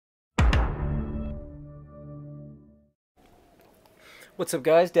What's up,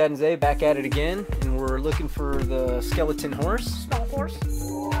 guys? Dad and Zay back at it again, and we're looking for the skeleton horse. Stalhorse.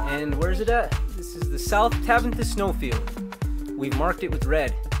 And where's it at? This is the South Taventus Snowfield. We've marked it with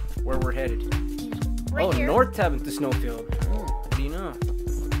red, where we're headed. Right here. North Taventus Snowfield. What do you know?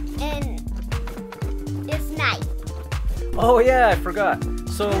 And it's night. Oh yeah, I forgot.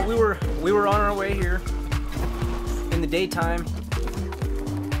 So we were on our way here in the daytime.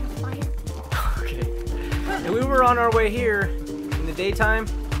 Okay. And we were on our way here in the daytime,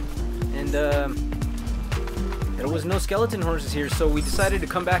 and there was no skeleton horses here, so we decided to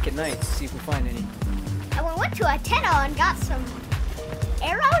come back at night to see if we find any. And we went to a tenno and got some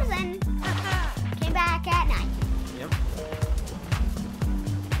arrows and came back at night. Yep.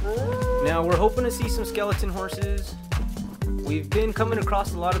 Now we're hoping to see some skeleton horses. We've been coming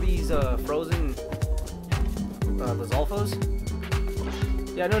across a lot of these frozen Lizalfos.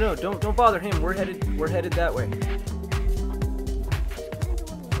 Yeah, no, don't bother him. We're headed that way.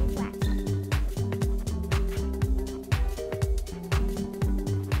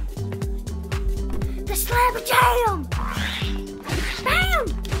 The slam jam! Bam!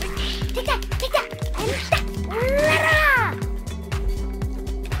 Take that! And that!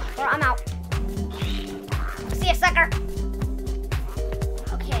 Or I'm out. See ya, sucker!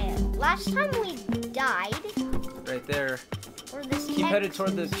 Okay, last time we died. Right there. Or this Keep headed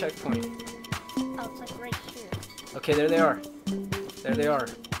toward the checkpoint. Oh, it's like right here. Okay, there they are. There they are.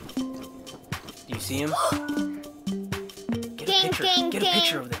 Do you see them? Get a picture. Get a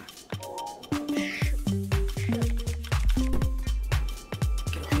picture of them.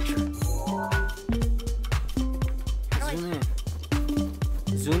 Get a picture. Zoom in.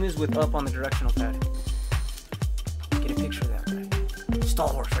 Zoom is with up on the directional pad. Get a picture of that guy.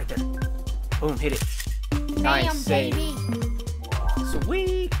 Stalhorse right there. Boom, hit it. Nice save. Baby.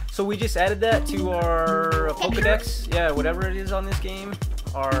 Sweet. So we just added that to our Pokedex. Yeah, whatever it is on this game.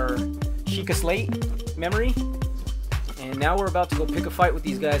 Our Sheikah Slate memory. And now we're about to go pick a fight with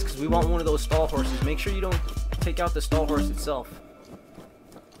these guys because we want one of those stall horses. Make sure you don't take out the stall horse itself.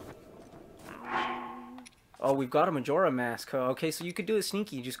 Oh, we've got a Majora mask. Huh? Okay, so you could do it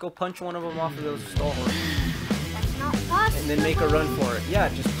sneaky. Just go punch one of them off of those stall horses. That's not possible. And then make a run for it. Yeah,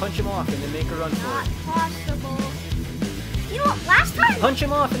 just punch him off and then make a run for it. Not possible. You know what, last time? Punch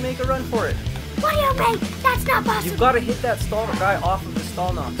him off and make a run for it. What do you mean? That's not possible. You've got to hit that stall guy off of the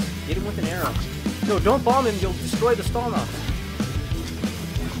stall knocks. Hit him with an arrow. No, don't bomb him. You'll destroy the stall knocks.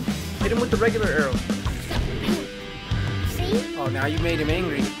 Hit him with the regular arrow. See? Oh, now you made him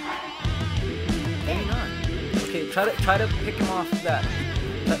angry. Maybe not. Okay, try to pick him off of that.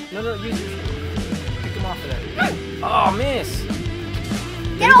 No, use your shit. Pick him off of that. Oh, miss.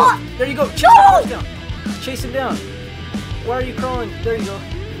 Get off! There you go. Chase the horse down. Chase him down. Why are you crawling? There you go.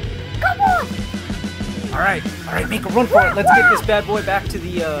 Come on! All right, make a run for it. Let's get this bad boy back to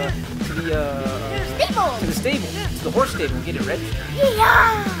the Stable! to the stable, to the horse stable, and get it ready.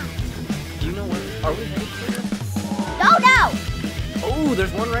 Yeah! Do you know where? Are we headed for? No! Oh,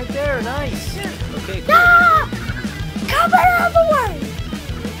 there's one right there. Nice. Okay, cool. No! Come out of the way!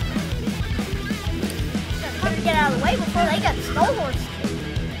 Gotta get out of the way before they got Stalhorse.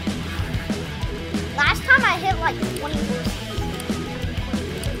 Last time I hit like 20 horses.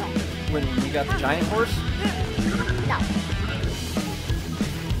 When we got the giant horse? No.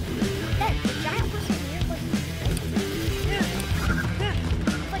 That the giant horse is weird,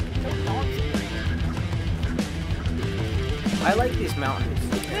 like no dogs. I like these mountains.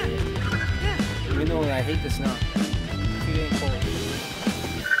 Even though I hate the snow. Too dang cold.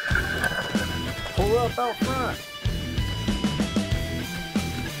 Pull up out front.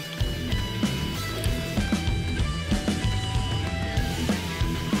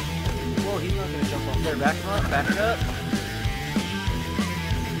 Whoa, he's not gonna jump off there. Back him up, back it up.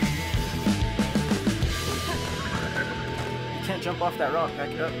 You can't jump off that rock, back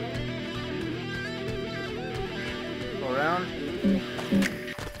it up. Go around.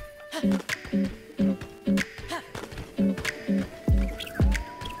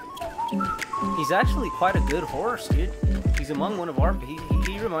 He's actually quite a good horse, dude. He's among one of our...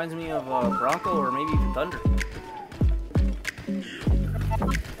 He reminds me of Bronco or maybe even Thunder.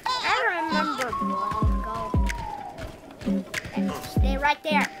 I remember Bronco. Stay right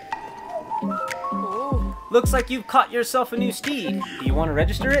there. Oh, looks like you've caught yourself a new steed. Do you want to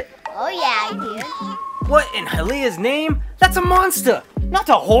register it? Oh yeah, I did. What in Halea's name? That's a monster, not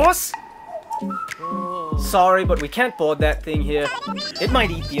a horse. Sorry, but we can't board that thing here. It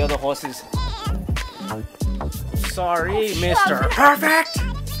might eat the other horses. Sorry, Mr. Perfect!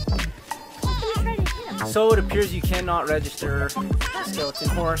 So it appears you cannot register skeleton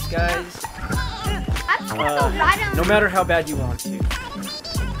horse, guys. I'm gonna go ride him. No matter how bad you want to.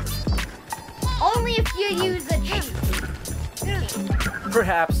 Only if you use a cheat.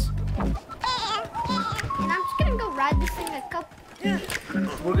 Perhaps. And I'm just gonna go ride this thing a couple.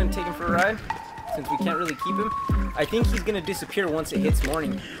 We're gonna take him for a ride, since we can't really keep him. I think he's gonna disappear once it hits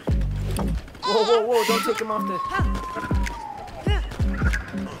morning. Whoa, whoa, whoa, don't take him off the...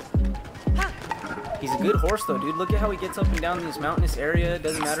 He's a good horse though, dude. Look at how he gets up and down in this mountainous area. It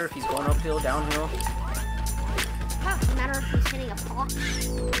doesn't matter if he's going uphill, downhill. Doesn't matter if he's hitting a box.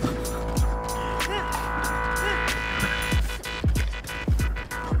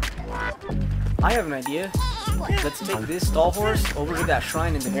 I have an idea. Let's take this Stalhorse over to that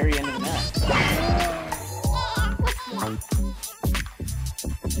shrine in the very end of the map.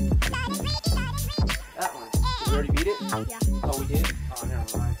 That one. Did we already beat it? Yeah. Oh, we did? Oh,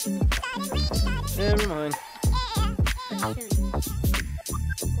 never mind. Never mind. But soon.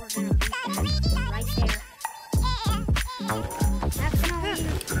 We're gonna beat that right there. That's gonna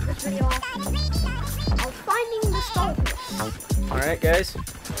leave this video off. Of finding the Stalhorse. Alright, guys.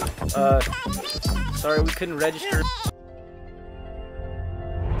 Sorry we couldn't register